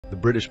The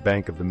British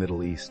Bank of the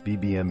Middle East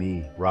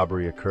 (BBME)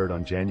 robbery occurred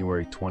on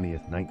January 20,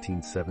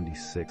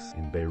 1976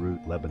 in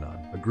Beirut, Lebanon.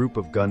 A group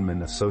of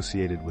gunmen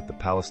associated with the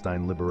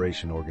Palestine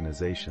Liberation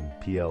Organization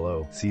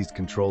 (PLO) seized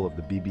control of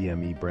the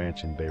BBME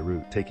branch in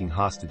Beirut, taking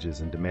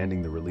hostages and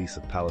demanding the release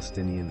of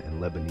Palestinian and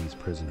Lebanese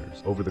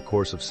prisoners. Over the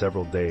course of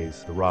several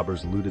days, the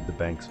robbers looted the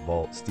bank's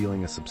vault,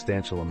 stealing a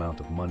substantial amount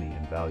of money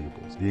and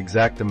valuables. The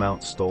exact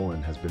amount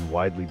stolen has been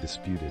widely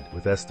disputed,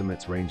 with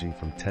estimates ranging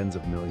from tens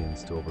of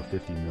millions to over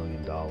 $50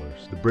 million.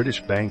 The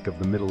British Bank of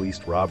the Middle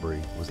East robbery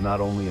was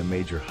not only a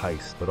major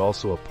heist, but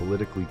also a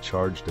politically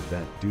charged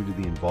event due to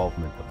the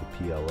involvement of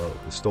the PLO.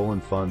 The stolen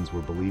funds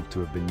were believed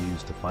to have been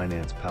used to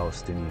finance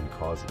Palestinian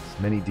causes.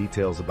 Many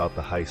details about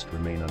the heist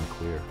remain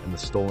unclear, and the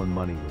stolen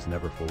money was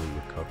never fully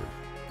recovered.